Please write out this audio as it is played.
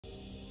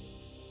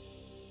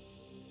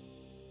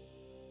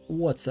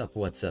What's up,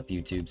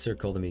 YouTube? Sir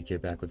Coldemik here,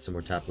 back with some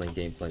more top lane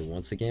gameplay.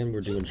 Once again, we're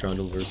doing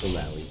Trundle versus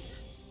ILLAOI.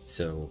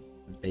 So,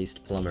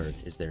 Based Plumber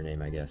is their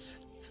name, I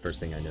guess. It's the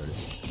first thing I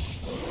noticed.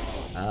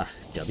 Ah,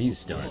 W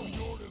start.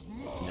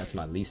 And that's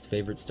my least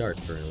favorite start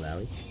for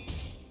ILLAOI.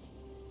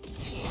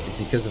 It's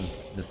because of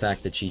the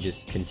fact that she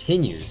just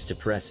continues to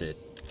press it.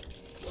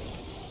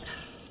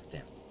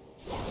 Damn.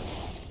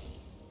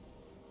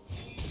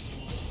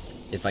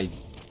 If I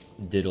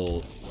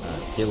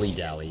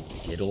dilly-dally,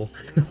 diddle?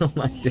 Oh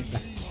my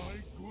god.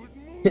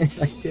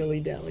 If I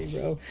dilly-dally,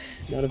 bro.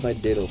 Not if I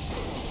diddle.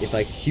 If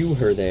I cue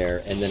her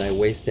there, and then I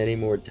waste any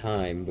more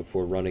time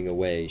before running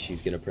away,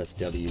 she's gonna press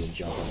W and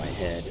jump on my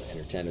head, and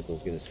her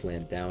tentacle's gonna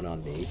slam down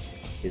on me,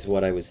 is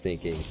what I was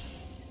thinking.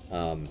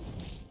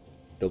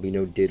 There'll be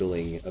no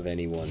diddling of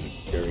anyone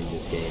during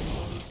this game.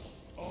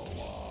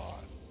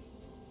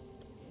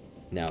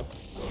 Now,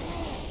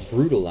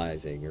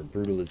 brutalizing, or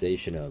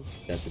brutalization of,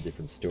 that's a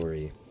different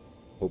story.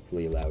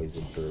 Hopefully ILLAOI'S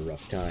in for a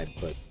rough time,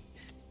 but...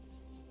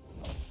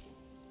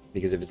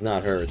 because if it's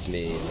not her, it's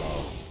me, and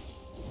well,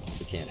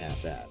 we can't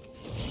have that.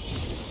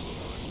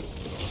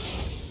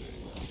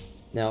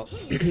 Now,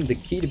 the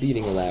key to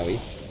beating ILLAOI,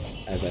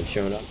 as I've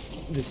shown up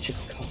this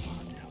come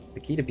on now. The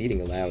key to beating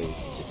ILLAOI is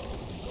to just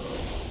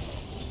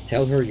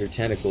tell her your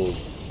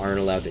tentacles aren't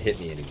allowed to hit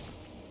me anymore.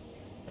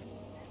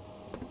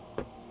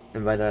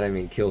 And by that I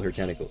mean kill her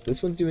tentacles.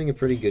 This one's doing a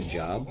pretty good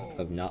job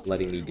of not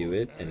letting me do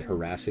it and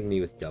harassing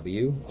me with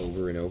W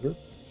over and over.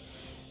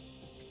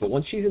 But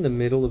once she's in the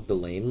middle of the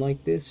lane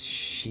like this,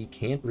 she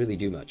can't really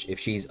do much. If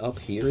she's up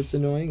here, it's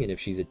annoying, and if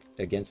she's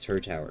against her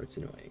tower, it's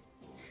annoying.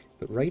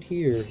 But right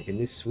here, in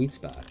this sweet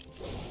spot,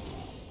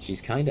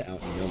 she's kind of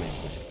out in no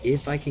man's land.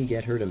 If I can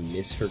get her to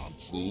miss her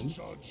E,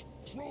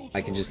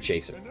 I can just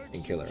chase her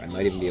and kill her. I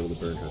might even be able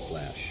to burn her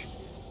flash.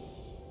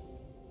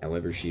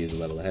 However, she is a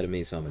level ahead of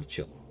me, so I'm going to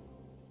chill.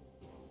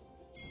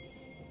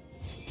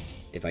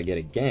 If I get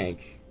a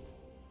gank...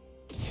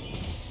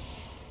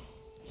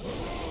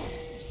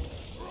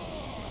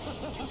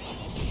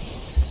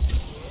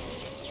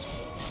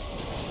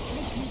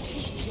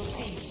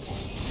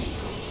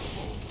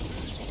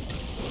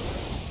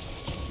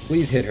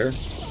 please hit her.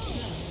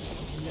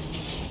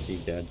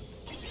 She's dead.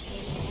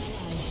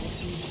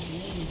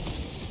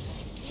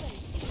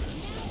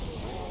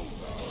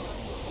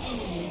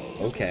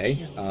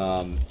 Okay.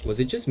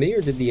 Was it just me,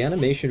 or did the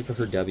animation for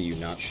her W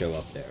not show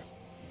up there?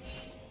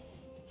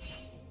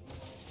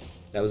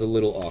 That was a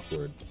little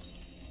awkward.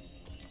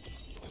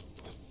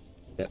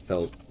 That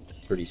felt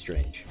pretty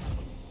strange.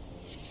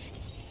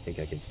 I think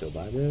I can still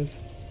buy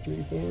this.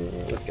 3, 4,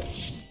 let's go.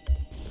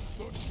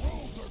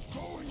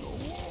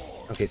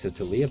 Okay, so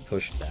Talia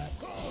pushed that.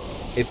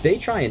 If they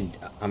try and...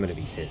 I'm gonna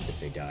be pissed if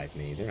they dive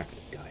me. They're not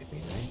gonna dive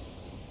me, right?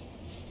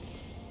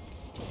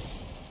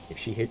 If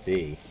she hits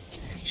E...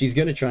 she's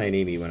gonna try and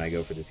E me when I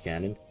go for this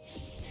cannon.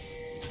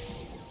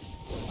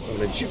 So I'm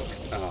gonna juke.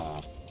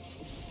 Ah.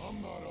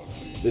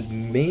 The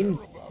main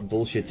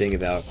bullshit thing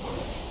about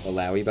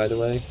ILLAOI, by the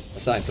way,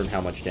 aside from how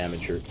much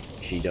damage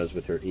she does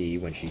with her E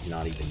when she's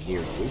not even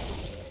near you,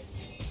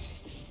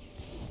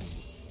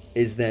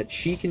 is that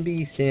she can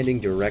be standing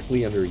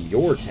directly under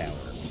your tower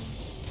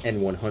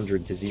and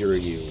 100 to 0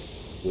 you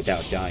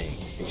without dying,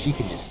 and she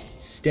can just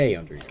stay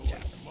under your tower.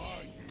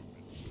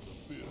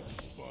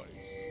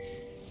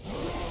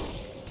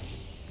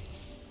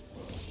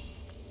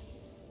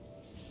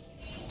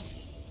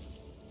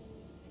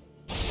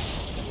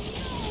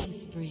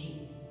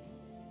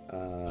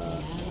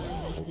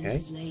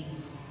 Okay.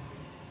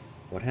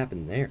 What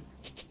happened there?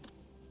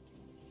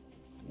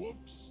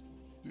 Whoops.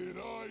 Did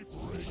I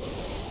break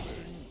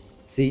something?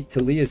 See,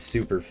 Talia's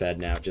super fed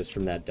now just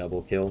from that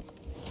double kill.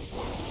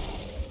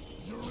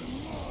 You're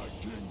in my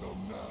kingdom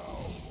now.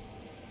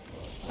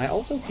 I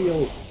also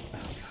feel... oh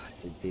god,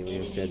 is it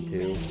Velio's dead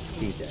too?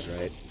 He's dead,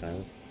 right?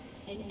 Silas?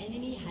 An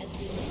enemy has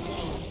been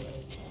slain.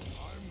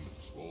 I'm the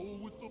troll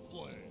with the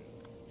plan.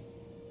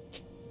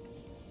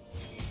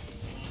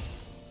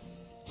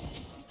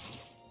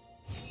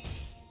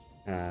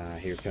 Ah,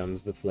 here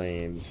comes the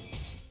flame.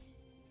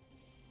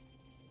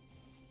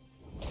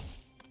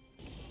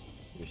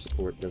 Your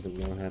support doesn't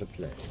know how to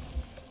play.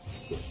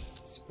 Of course, it's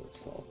the support's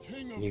fault.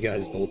 You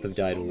guys both have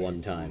died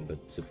one time,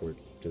 but support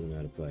doesn't know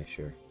how to play,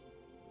 sure.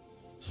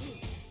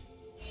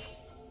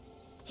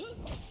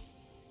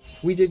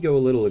 We did go a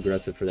little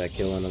aggressive for that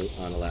kill on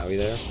ILLAOI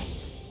there.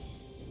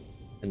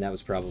 And that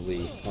was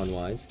probably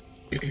unwise.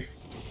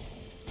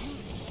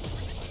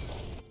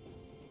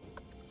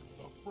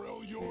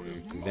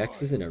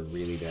 Vex is in a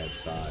really bad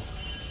spot.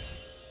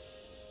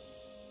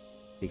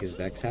 Because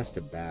Vex has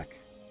to back.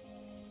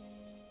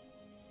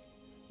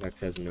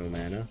 Vex has no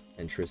mana,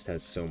 and Trist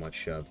has so much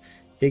shove.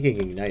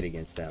 Taking Ignite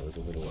against that was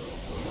a little...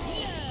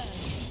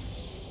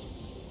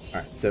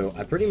 alright, so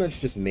I pretty much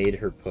just made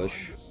her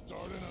push.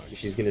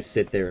 She's gonna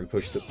sit there and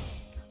push the...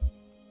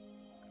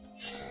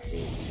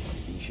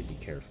 you should be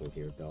careful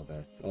here,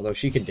 Bel'Veth. Although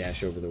she can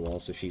dash over the wall,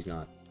 so she's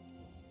not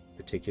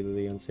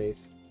particularly unsafe.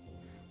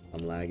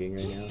 I'm lagging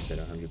right now, it's at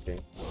 100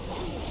 ping.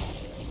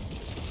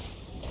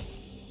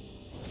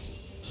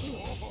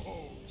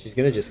 She's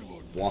gonna just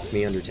walk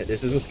me under 10.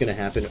 This is what's gonna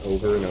happen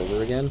over and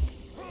over again.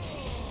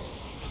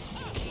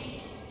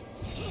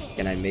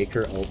 Can I make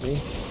her ult me?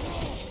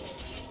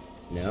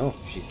 No,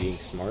 she's being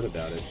smart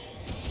about it.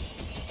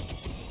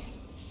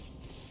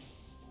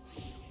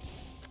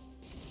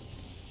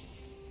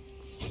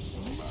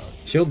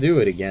 She'll do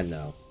it again,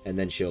 though, and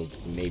then she'll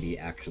maybe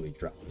actually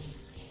drop.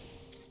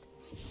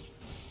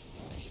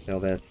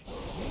 Bel'Veth.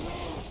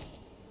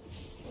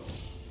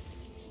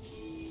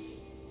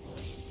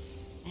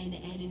 An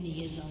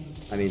enemy is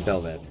I mean,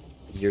 Bel'Veth,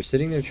 you're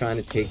sitting there trying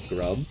to take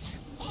grubs.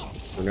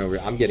 For no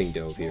I'm getting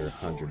dove here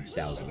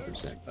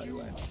 100,000%, by the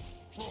way.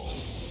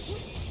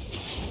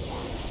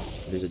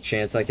 There's a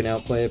chance I can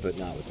outplay it, but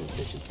not with this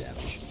bitch's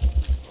damage.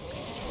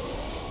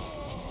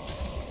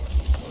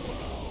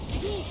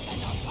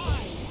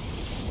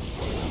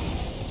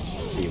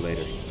 See you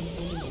later.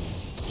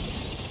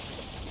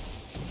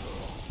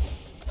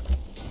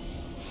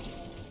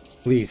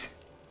 Please.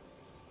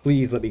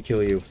 Please let me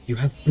kill you. You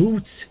have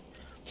boots!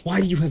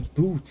 Why do you have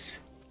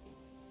boots?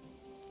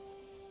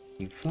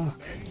 You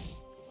fuck.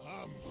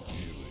 I'm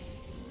feeling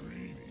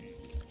greedy.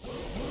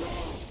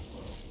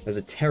 That was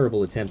a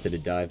terrible attempt at a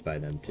dive by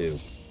them, too.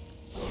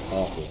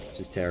 Awful.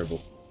 Just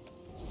terrible.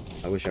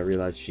 I wish I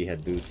realized she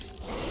had boots.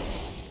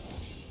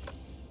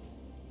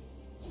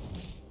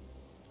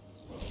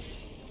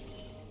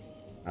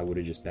 I would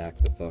have just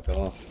backed the fuck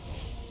off.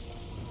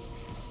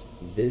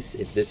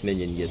 If this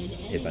minion gets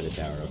hit by the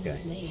tower, okay.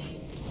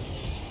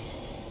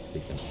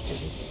 Please don't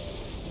hit me.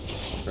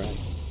 I'll cry.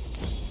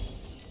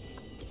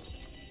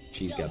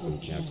 She's got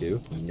boots now,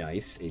 too.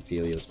 Nice.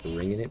 Aphelios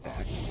bringing it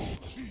back.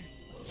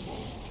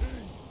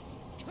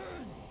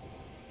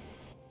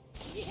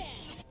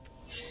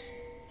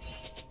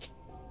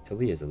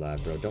 Talia's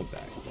alive, bro. Don't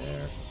back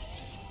there.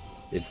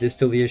 If this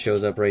Talia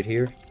shows up right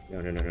here...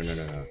 No.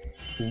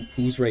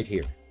 Who's right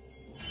here?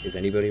 Is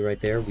anybody right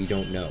there? We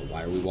don't know.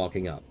 Why are we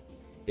walking up?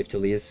 If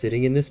Talia's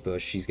sitting in this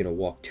bush, she's going to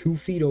walk 2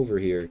 feet over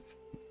here.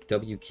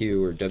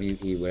 WQ or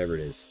WE, whatever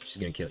it is. She's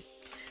going to kill you.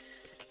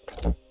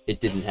 It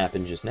didn't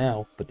happen just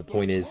now, but the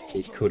point is,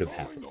 it could have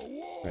happened.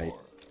 Right?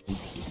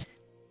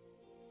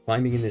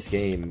 Climbing in this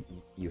game,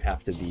 you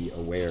have to be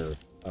aware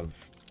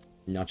of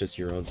not just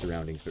your own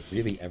surroundings, but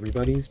really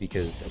everybody's,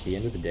 because at the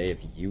end of the day,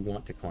 if you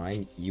want to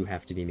climb, you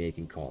have to be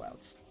making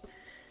callouts.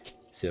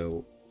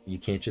 So you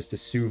can't just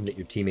assume that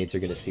your teammates are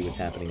going to see what's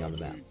happening on the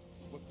map.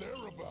 But they're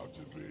about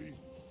to be.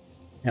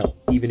 Hell,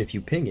 even if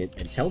you ping it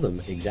and tell them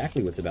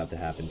exactly what's about to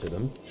happen to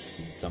them,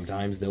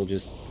 sometimes they'll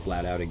just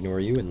flat out ignore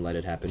you and let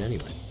it happen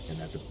anyway. And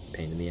that's a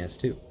pain in the ass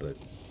too, but...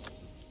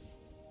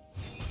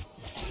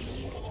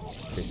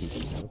 Cookies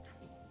and milk.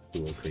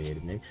 Cool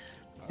creative name.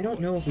 I don't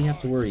know if we have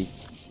to worry...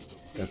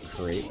 A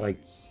crate, like...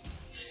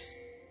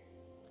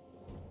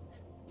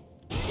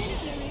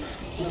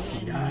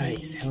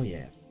 Nice, hell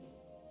yeah.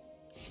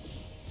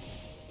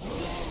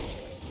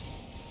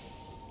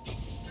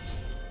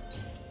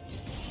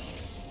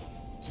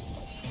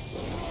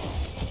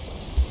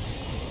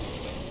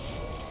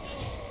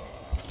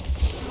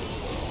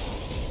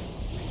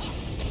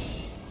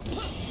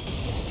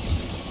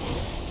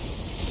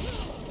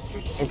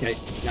 Okay,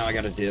 now I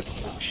gotta dip.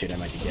 Oh shit, I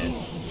might be dead.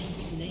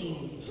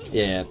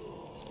 Yeah,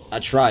 I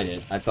tried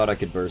it. I thought I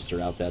could burst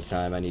her out that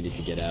time. I needed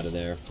to get out of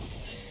there.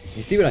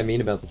 You see what I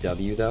mean about the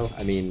W, though?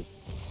 I mean,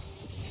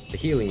 the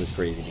healing was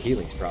crazy. The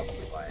healing's probably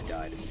why I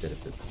died instead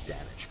of the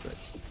damage, but...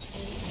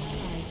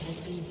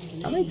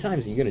 How many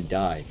times are you gonna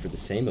die for the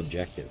same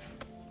objective?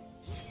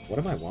 What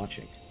am I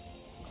watching?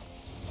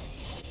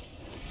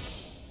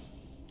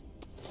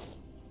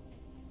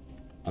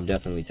 I'm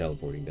definitely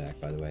teleporting back,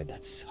 by the way.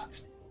 That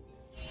sucks, man.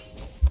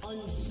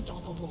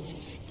 Unstoppable.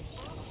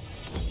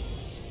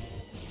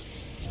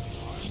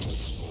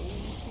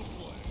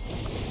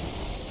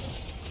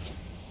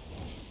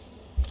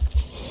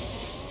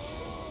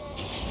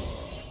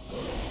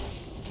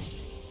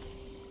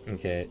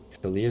 Okay,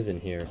 Talia's in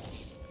here.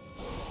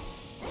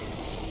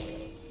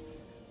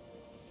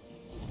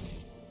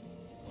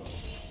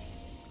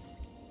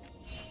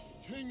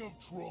 King of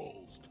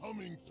Trolls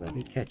coming through. Let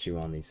me catch you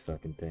on these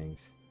fucking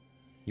things.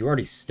 You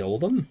already stole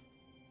them?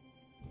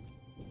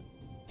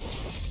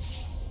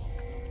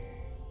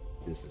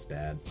 This is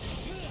bad.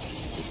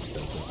 This is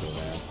so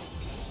bad.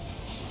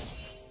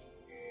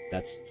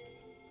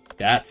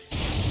 That's... You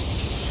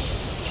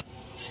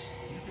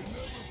can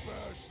never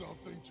bash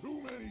something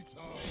too many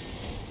times.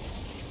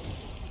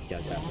 You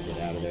guys have to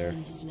get out of there.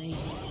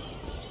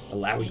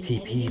 Illaoi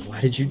TP, why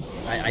did you...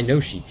 I know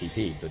she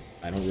TP'd, but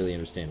I don't really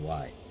understand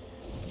why.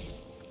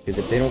 Because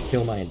if they don't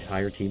kill my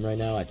entire team right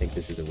now, I think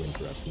this is a win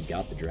for us. We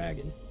got the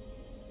dragon.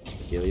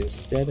 Helios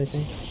is dead, I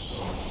think?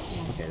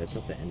 Okay, that's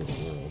not the end of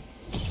the world.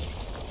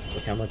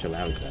 Look how much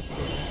Illaoi's about to get.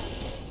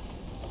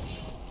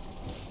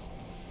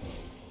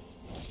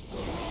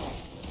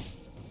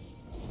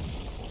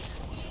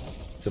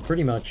 So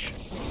pretty much,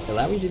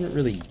 Illaoi didn't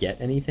really get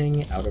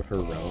anything out of her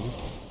roam.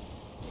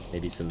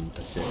 Maybe some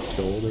assist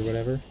gold or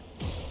whatever.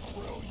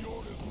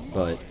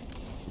 But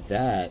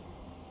that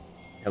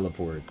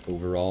teleport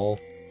overall,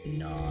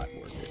 not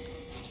worth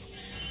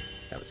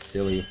it. That was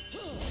silly.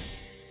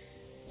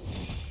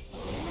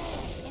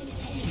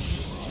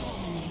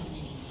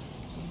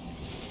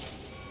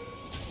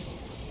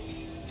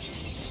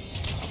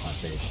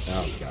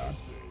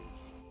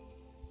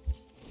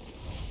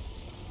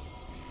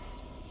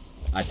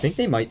 I think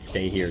they might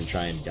stay here and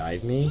try and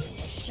dive me.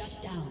 Shut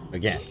down.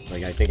 Again.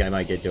 Like, I think I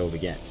might get dove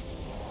again.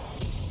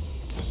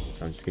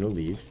 So I'm just gonna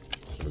leave.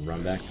 I'm gonna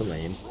run back to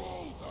lane.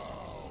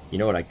 You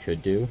know what I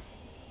could do?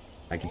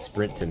 I could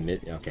sprint to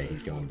mid. Okay,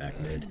 he's going back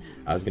mid.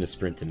 I was gonna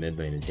sprint to mid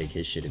lane and take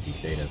his shit if he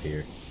stayed up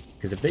here.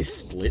 Because if they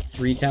split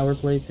 3 tower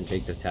plates and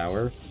take the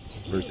tower,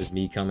 versus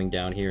me coming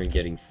down here and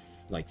getting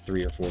like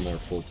 3 or 4 more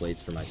full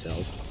plates for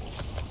myself,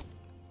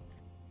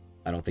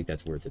 I don't think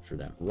that's worth it for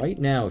them. Right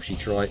now, if she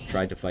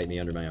tried to fight me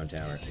under my own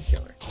tower, I'd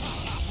kill her.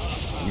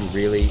 You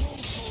really...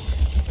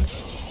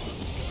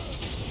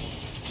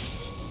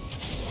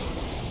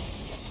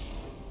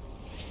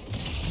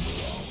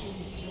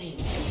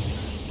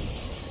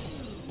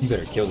 You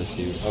better kill this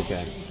dude.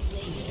 Okay.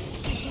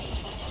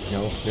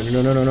 No.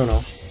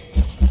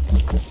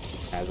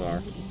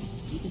 Hazar.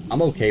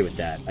 I'm okay with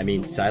that. I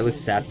mean, Silas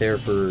sat there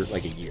for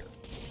like a year.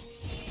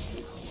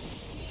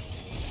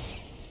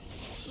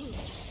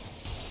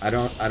 I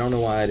don't know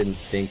why I didn't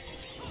think.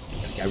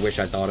 I wish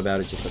I thought about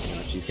it. Just you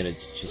know, she's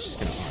just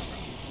gonna harm.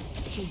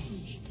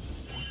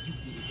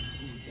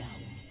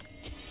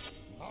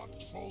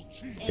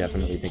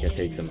 Definitely think I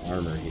take some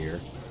armor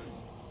here.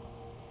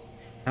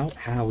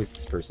 How is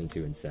this person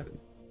 2-7?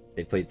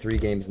 They played 3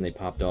 games and they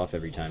popped off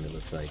every time, it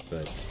looks like,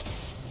 but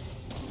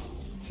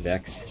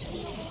Vex.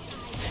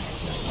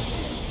 Nice.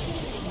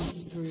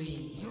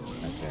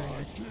 That's very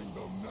nice.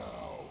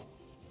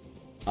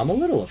 I'm a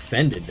little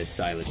offended that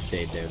Silas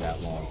stayed there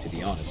that long, to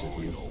be honest with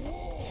you.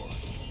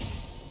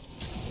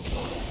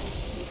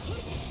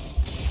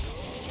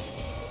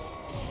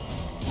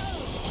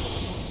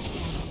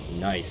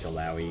 Nice,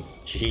 Illaoi.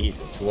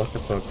 Jesus, what the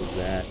fuck was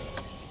that?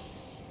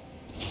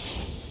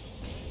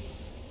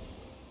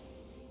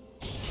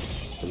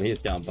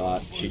 Talia's down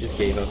bot. She just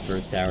gave up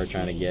first tower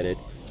trying to get it.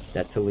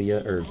 That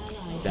Talia, or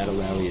that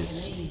Illaoi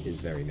is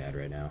very mad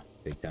right now.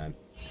 Big time.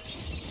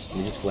 Let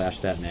me just flash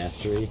that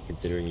mastery,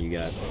 considering you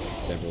got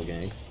several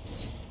ganks.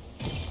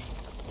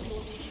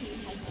 Your team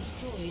has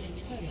destroyed a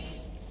turret.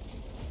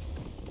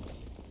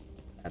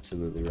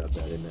 Absolutely rub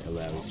that in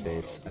Illaoi's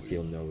face. I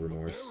feel no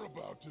remorse.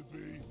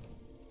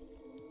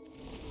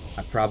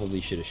 I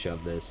probably should have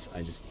shoved this.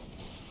 I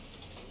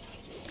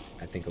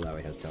think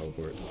Illaoi has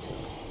teleport, so...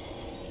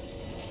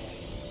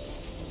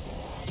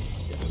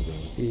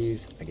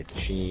 These, I get the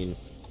sheen,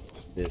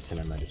 this,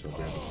 and I might as well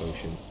grab a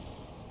potion.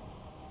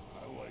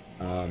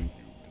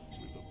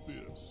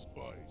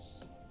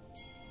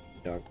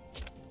 Dog.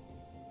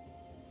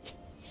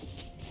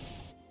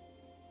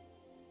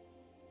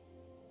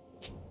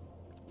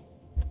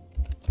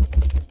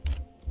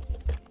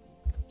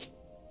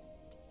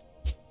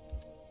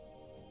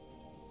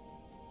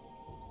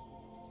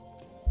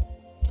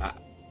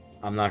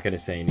 I'm not gonna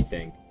say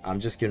anything. I'm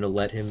just gonna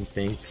let him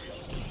think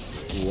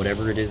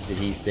whatever it is that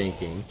he's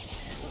thinking.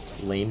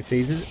 Lane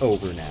phase is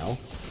over now.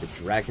 The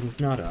dragon's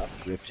not up.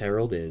 Rift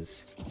Herald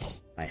is.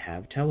 I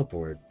have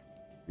teleport.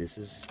 This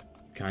is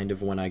kind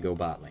of when I go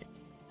bot lane.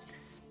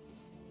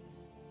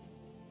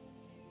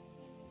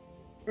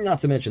 Not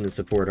to mention the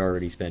support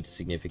already spent a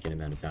significant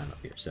amount of time up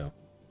here, so...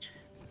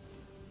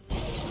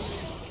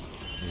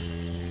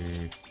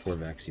 poor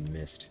Vex, you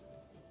missed.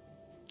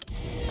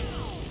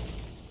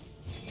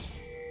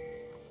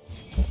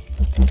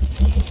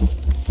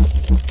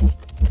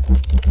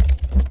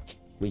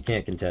 We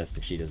can't contest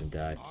if she doesn't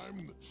die.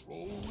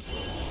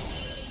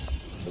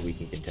 But we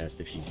can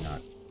contest if she's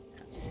not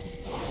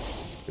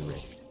the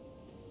Rift.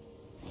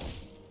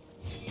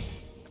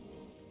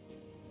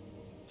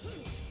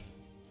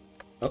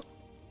 Oh,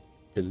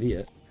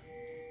 Talia.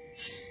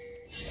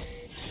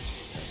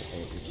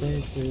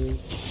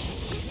 Places.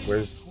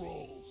 Where's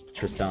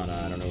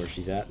Tristana? I don't know where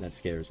she's at, and that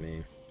scares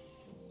me.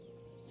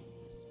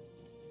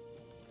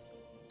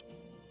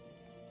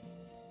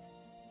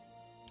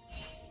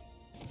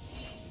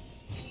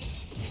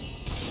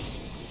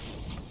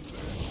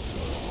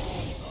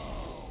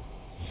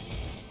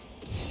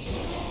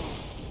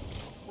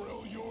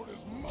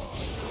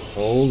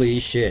 Holy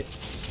shit.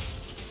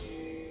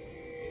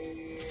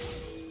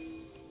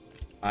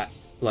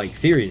 Like,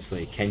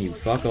 seriously, can you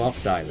fuck off,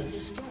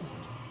 Silas?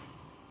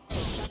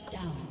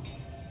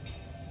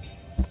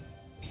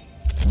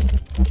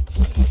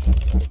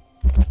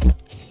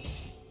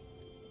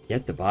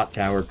 Get the bot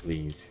tower,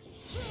 please.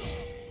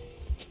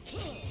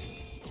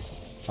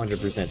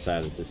 100%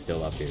 Silas is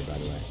still up here, by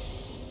the way.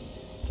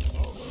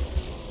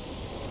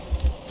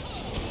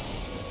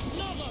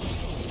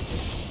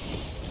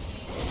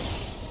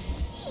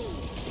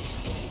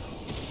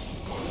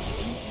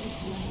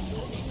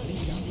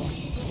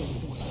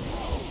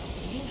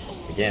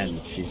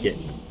 Again, she's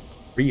getting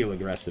real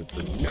aggressive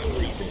for no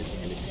reason,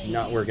 and it's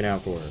not working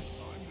out for her.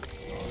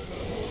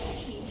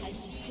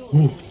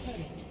 Ooh.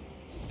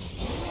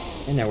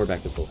 And now we're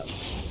back to full health.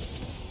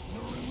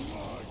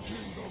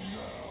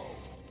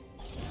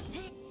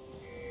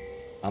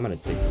 I'm gonna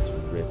take this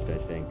Rift, I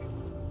think.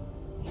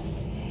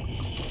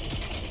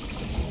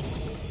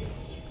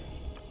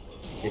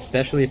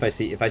 Especially if I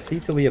see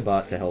Talia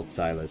bot to help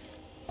Silas,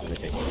 I'm gonna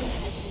take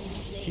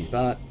Rift. She's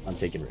bot, I'm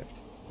taking Rift.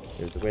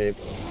 There's a wave.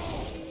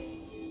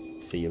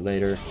 See you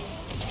later.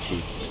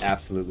 She's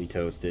absolutely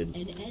toasted.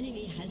 An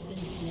enemy has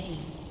been slain.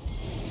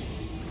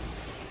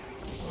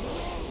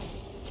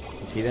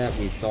 You see that?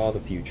 We saw the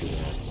future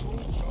there.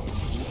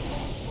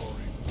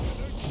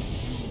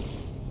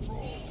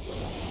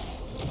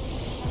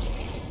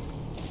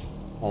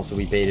 Also,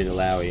 we baited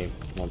ILLAOI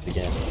once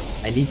again.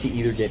 I need to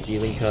either get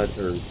healing cut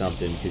or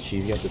something, because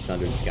she's got the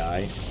Sundered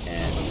Sky,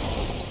 and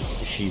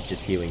she's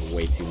just healing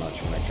way too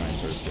much when I try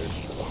and burst her.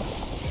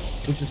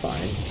 Which is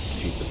fine.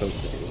 She's supposed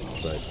to do,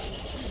 but...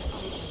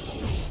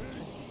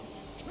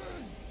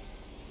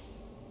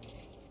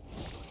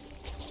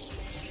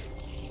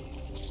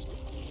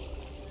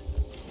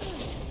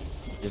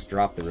 Just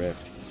drop the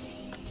rift.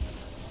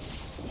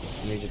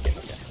 Let me just get...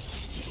 Okay.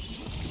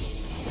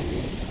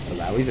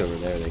 ILLAOI'S over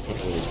there, they can't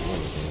really do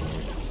anything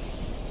here.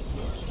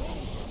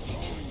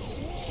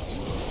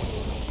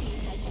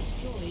 Has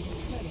destroyed a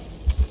turret.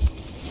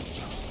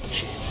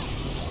 Shit.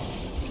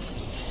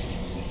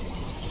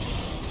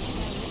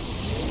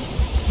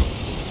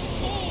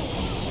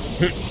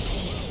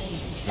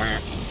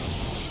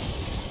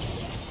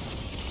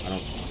 I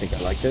don't think I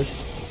like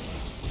this.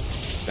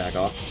 Let's just back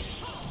off.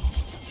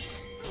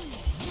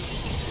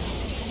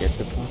 Get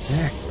the fuck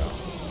back, bro.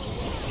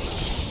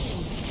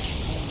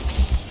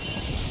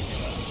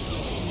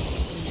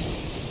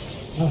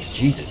 Oh,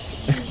 Jesus.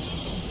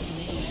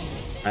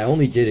 I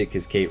only did it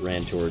because Kate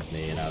ran towards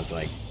me, and I was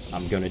like,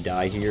 I'm gonna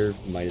die here,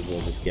 might as well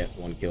just get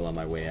one kill on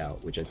my way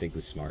out, which I think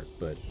was smart,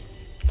 but...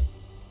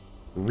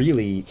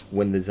 Really,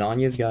 when the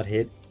Zanyas got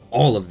hit,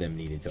 all of them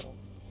needed to ult.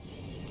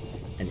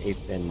 And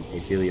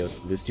Aphelios,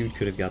 this dude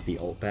could have got the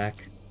ult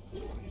back,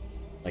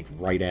 like,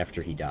 right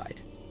after he died.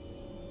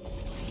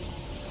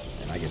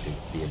 And I get to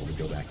be able to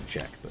go back and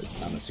check, but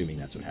I'm assuming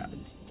that's what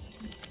happened.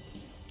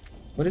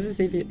 What is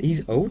this Aphelios?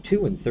 He's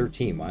 0-2 and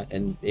 13. Why?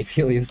 And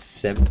Aphelios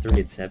 7-3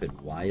 and 7.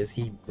 Why is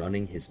he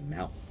running his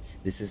mouth?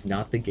 This is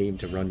not the game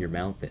to run your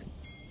mouth in.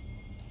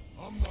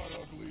 I'm not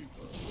ugly,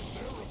 but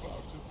they're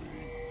about to be.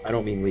 I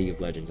don't mean League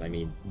of Legends, I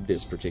mean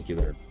this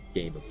particular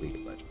game of League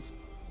of Legends.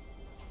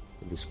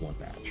 This one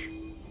match.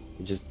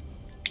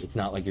 It's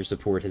not like your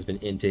support has been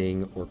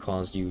inting or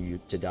caused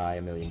you to die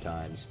a million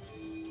times.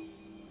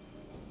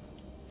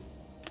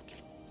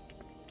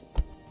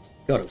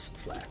 Got him some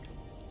slack.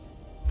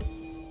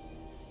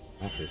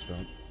 I'll fist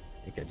bump.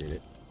 I think I did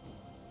it.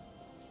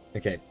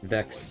 Okay,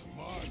 Vex.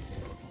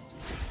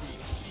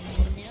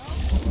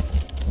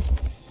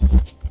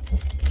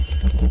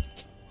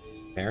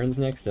 Baron's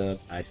next up.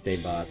 I stay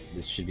bot.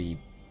 This should be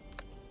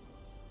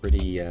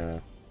pretty, Yeah,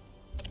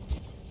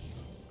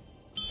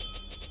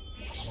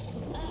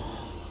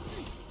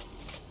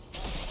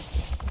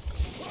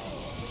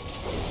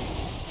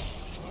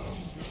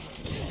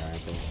 I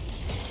think.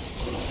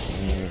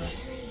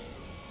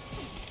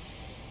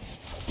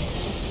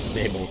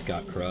 They both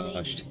got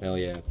crushed. Hell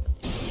yeah.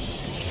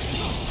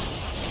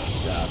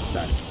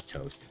 Besides, is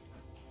toast.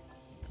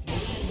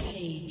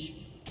 Age.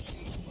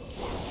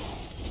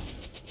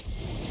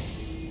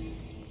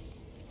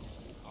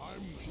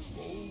 I'm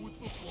roll with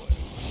the flame.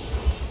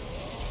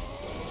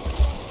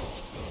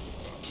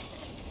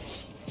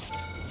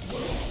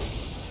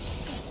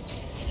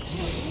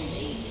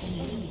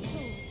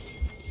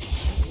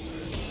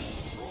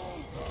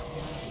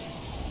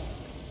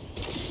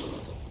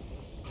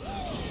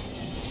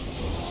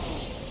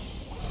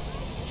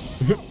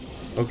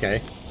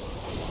 Okay.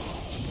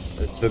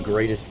 The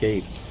Great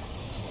Escape.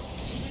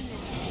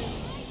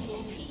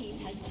 Your team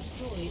has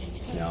destroyed a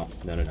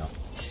turret. No.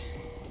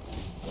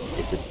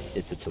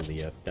 It's a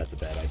Talia. That's a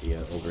bad idea.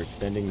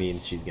 Overextending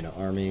means she's gonna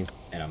army,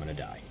 and I'm gonna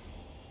die.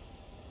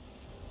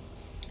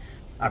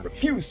 I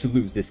refuse to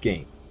lose this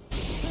game.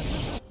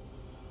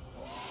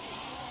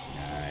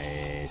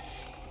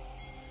 Nice.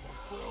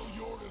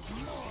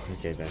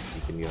 Okay, Vex,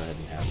 you can go ahead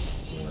and have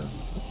more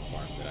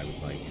mark that I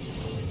would like.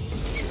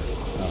 Sure.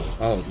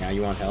 Oh, now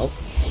you want help?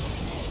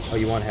 Oh,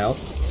 you want help?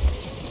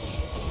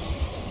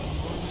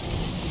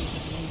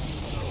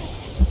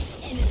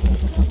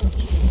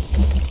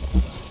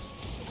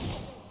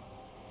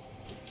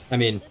 I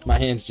mean, my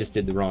hands just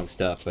did the wrong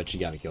stuff, but she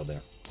got me killed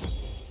there.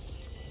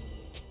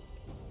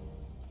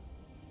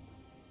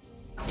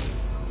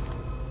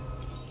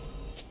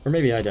 Or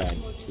maybe I died.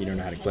 You don't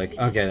know how to click.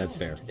 Okay, that's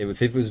fair.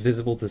 If it was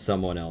visible to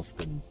someone else,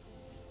 then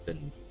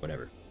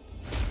whatever.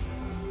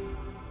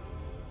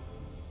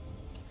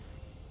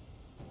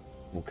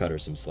 We'll cut her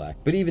some slack.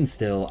 But even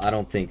still, I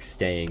don't think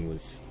staying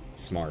was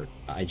smart.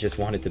 I just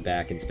wanted to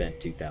back and spent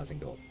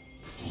 2,000 gold.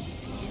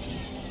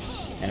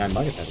 And I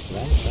might have had a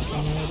command shot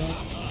on my back.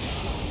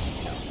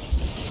 No.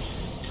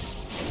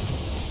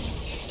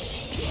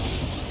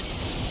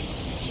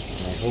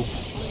 And I hope...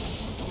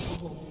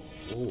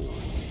 Ooh.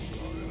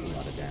 That's a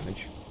lot of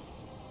damage.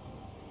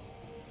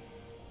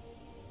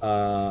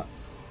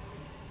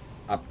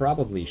 I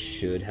probably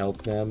should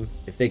help them.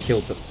 If they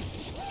killed some...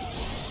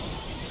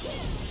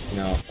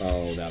 No.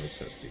 Oh, that was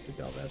so stupid,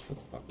 Belveth. What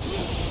the fuck was that?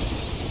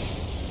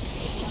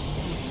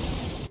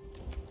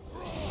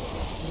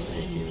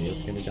 Is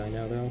Helios gonna die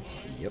now, though?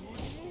 Yep.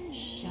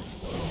 Shut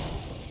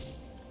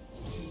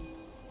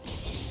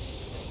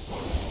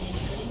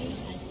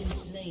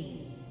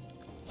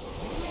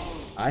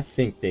I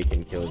think they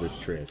can kill this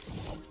Trist.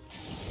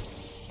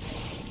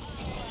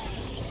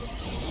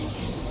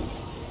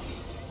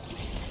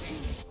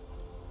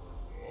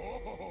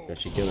 Does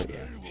she kill it?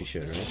 Yeah, she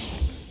should, right?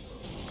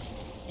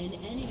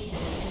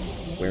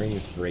 Wearing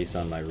this brace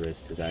on my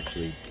wrist is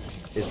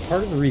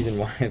part of the reason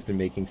why I've been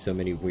making so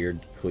many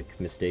weird click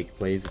mistake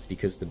plays. It's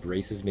because the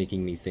brace is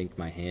making me think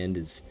my hand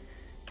is,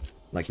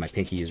 like my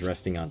pinky is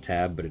resting on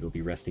tab, but it'll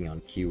be resting on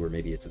Q, or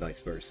maybe it's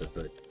vice versa,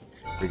 but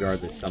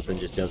regardless, something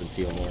just doesn't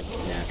feel more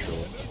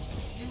natural.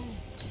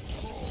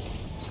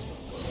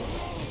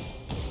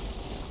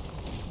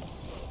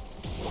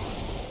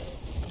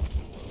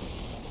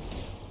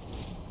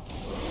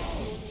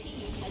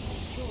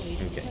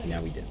 Okay,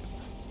 now we did.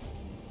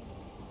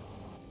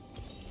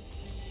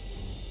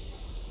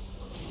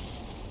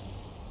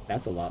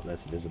 That's a lot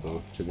less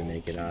visible to the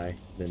naked eye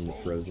than the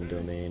frozen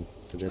domain.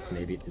 So that's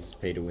maybe is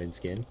pay to win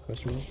skin?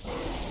 Question mark.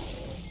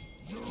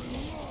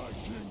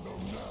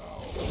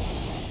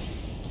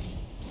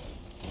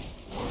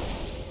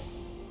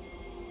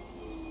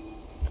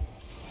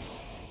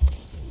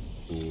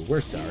 Ooh,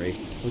 we're sorry.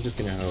 We're just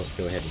gonna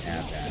go ahead and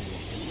have that.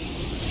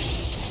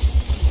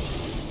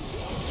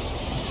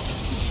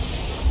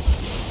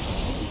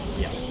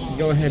 Yeah,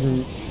 go ahead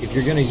and if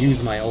you're gonna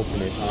use my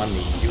ultimate on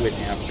me, do it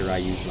after I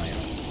use my own.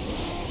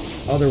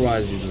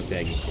 Otherwise, you're just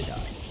begging to die.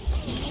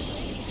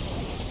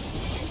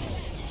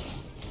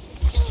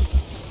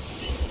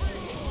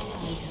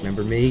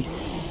 Remember me?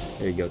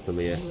 There you go,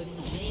 Thalia.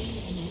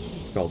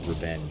 It's called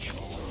revenge.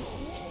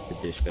 It's a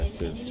dish best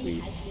served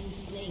sweet.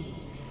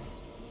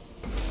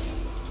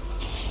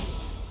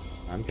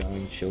 I'm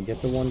going. She'll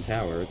get the one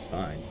tower. It's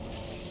fine.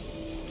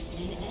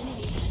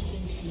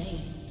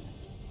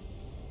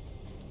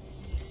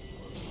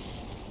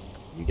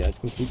 You guys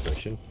can keep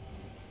pushing.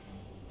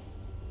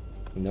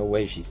 No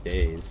way she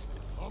stays.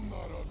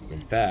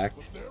 In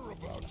fact,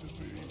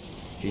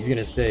 she's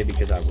gonna stay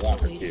because I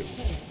want her to.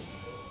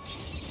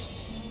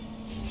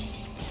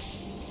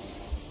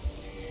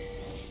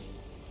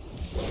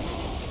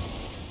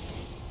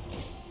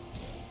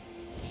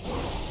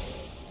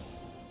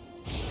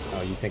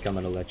 Oh, you think I'm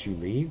gonna let you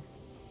leave?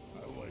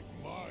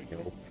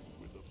 Nope.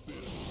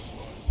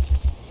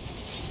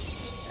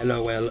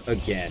 LOL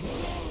again.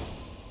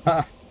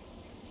 Ha!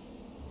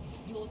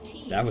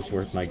 That was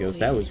worth my ghost.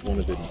 That was one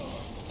of the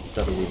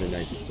subtly the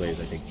nicest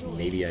plays I think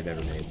maybe I've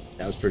ever made.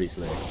 That was pretty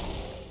slick.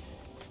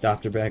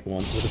 Stopped her back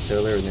once with a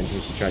pillar, and then when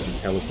she tried to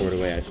teleport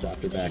away, I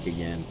stopped her back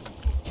again.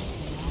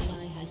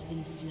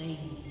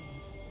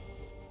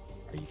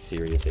 Are you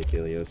serious,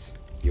 Aphelios?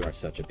 You are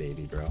such a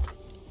baby, bro.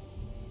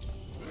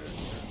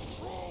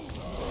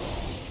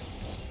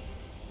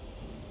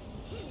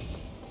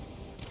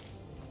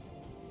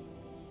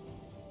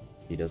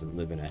 He doesn't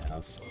live in a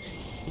house.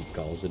 He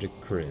calls it a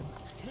crib.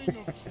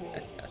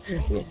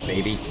 Little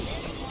baby.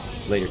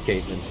 Later,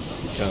 Caitlyn.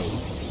 You're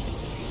toast.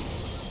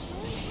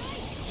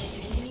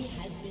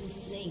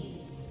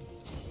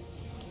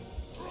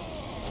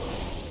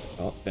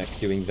 Oh, Vex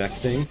doing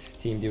Vex things.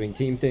 Team doing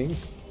team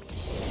things.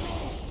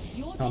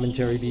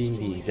 Commentary being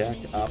the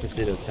exact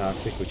opposite of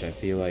toxic, which I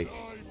feel like...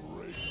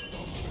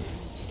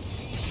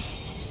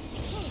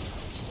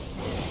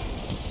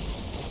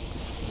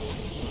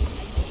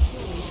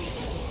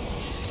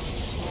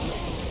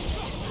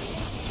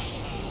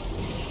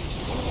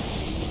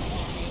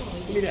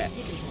 Give me that.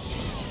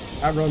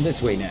 I run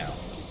this way now.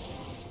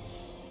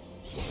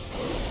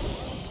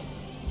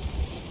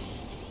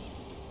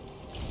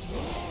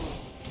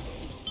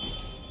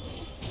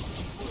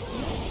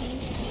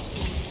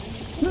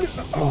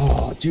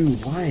 Oh,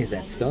 dude, why is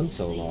that stun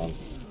so long?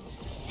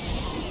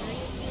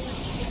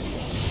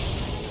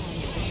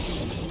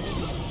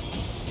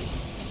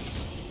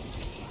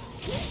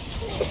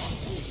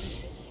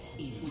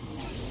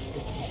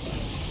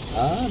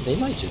 They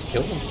might just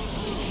kill him.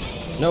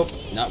 Nope,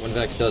 not when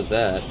Vex does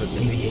that, but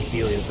maybe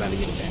Aphelios about to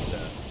get a penta.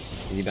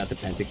 Is he about to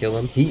penta kill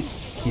him?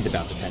 He's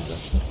about to penta.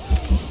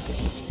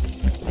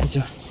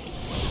 Penta.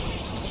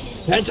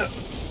 Penta!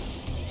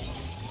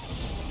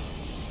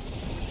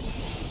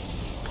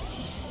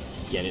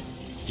 Get it.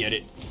 Get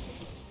it.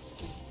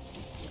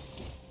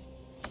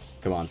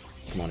 Come on.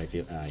 Come on,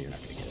 Aphelios. Ah, you're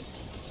not gonna get it.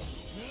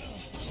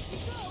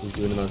 Who's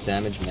doing the most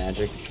damage?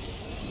 Magic.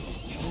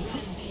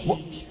 What?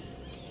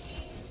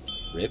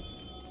 Rip.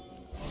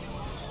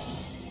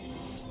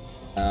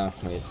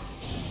 Wait.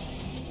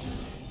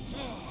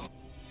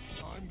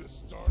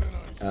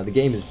 The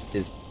game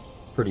is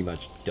pretty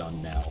much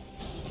done now.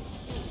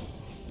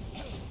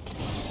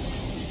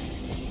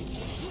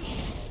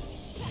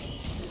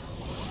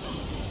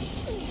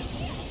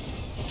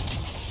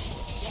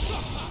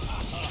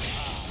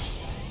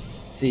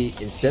 See,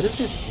 instead of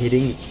just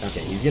hitting...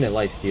 Okay, he's gonna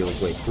lifesteal his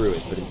way through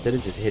it, but instead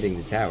of just hitting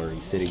the tower,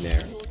 he's sitting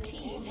there.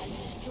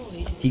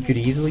 He could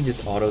easily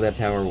just auto that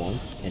tower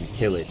once and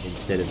kill it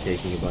instead of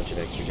taking a bunch of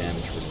extra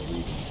damage for no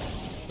reason.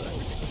 But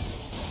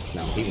it's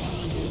not what he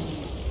wanted to do.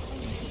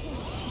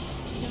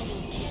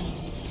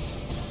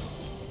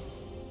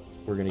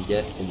 We're gonna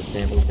get in the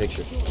family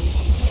picture.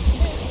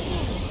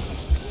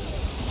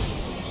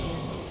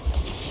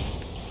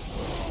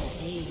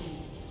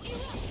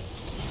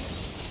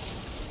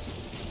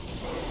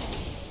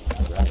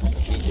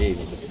 GG.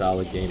 That's a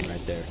solid game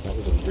right there. That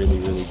was a really,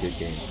 really good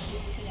game.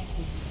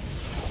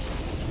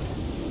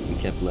 We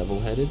kept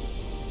level-headed,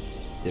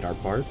 did our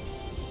part,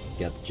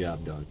 got the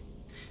job done.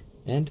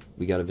 And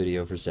we got a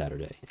video for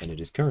Saturday, and it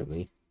is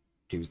currently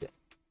Tuesday.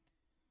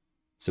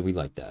 So we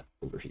like that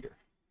over here.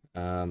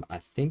 I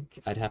think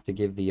I'd have to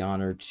give the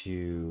honor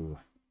to...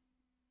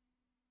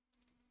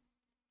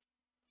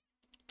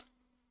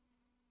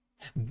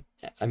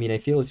 I mean, I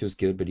feel this was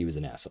good, but he was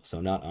an asshole, so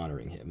I'm not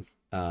honoring him.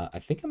 I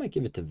think I might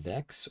give it to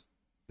Vex,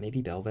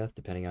 maybe Belveth,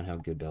 depending on how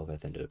good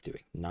Belveth ended up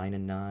doing. 9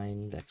 and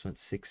 9, Vex went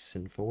 6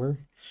 and 4.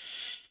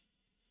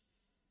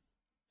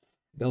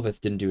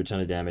 Belveth didn't do a ton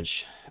of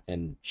damage,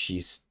 and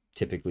she's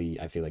typically,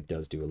 I feel like,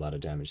 does do a lot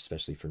of damage,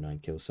 especially for 9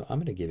 kills, so I'm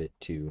going to give it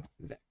to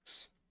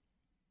Vex.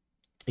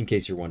 In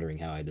case you're wondering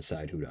how I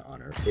decide who to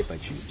honor, if I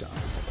choose to honor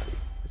somebody,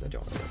 because I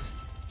don't always.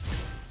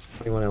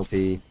 21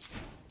 LP.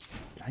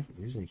 Did I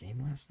lose a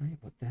game last night?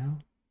 What the hell?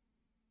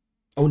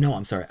 Oh, no,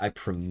 I'm sorry. I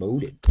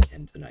promoted to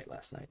end the night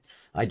last night.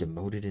 I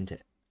demoted into...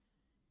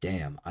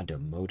 Damn, I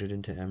demoted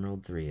into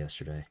Emerald 3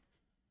 yesterday.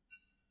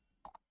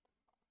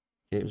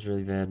 It was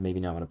really bad. Maybe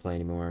not want to play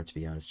anymore. To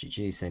be honest,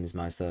 GG. Same as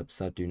my stuff.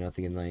 Sut, do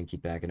nothing in lane.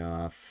 Keep backing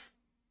off.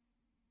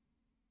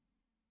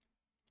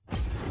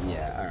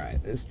 Yeah,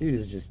 alright. This dude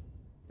is just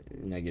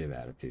negative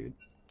attitude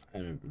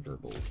and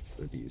verbal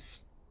abuse.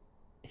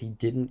 He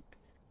didn't...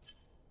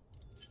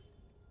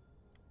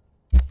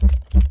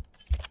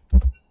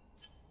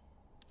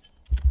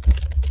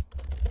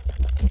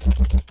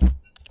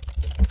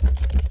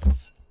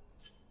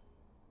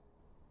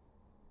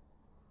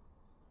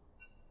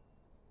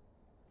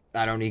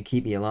 I don't need to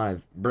keep me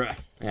alive. Bruh.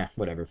 Yeah,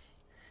 whatever.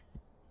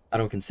 I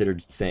don't consider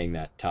saying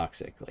that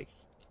toxic. Like,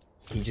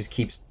 he just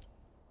keeps...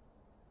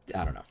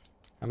 I don't know.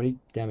 How many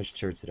damage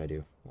turrets did I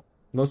do?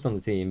 Most on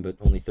the team, but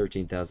only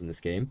 13,000 this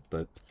game.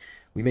 But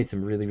we made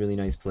some really, really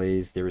nice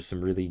plays. There was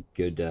some really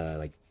good,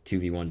 like,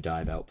 2v1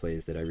 dive-out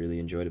plays that I really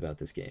enjoyed about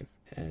this game.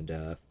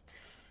 And,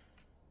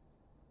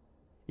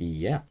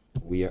 yeah.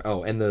 We are...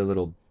 Oh, and the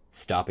little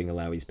stopping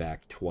ILLAOI'S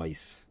back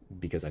twice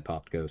because I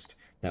popped Ghost.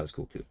 That was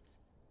cool, too.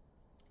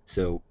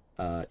 So...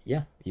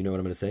 yeah, you know what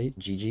I'm going to say.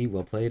 GG,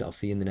 well played. I'll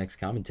see you in the next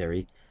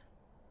commentary.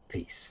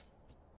 Peace.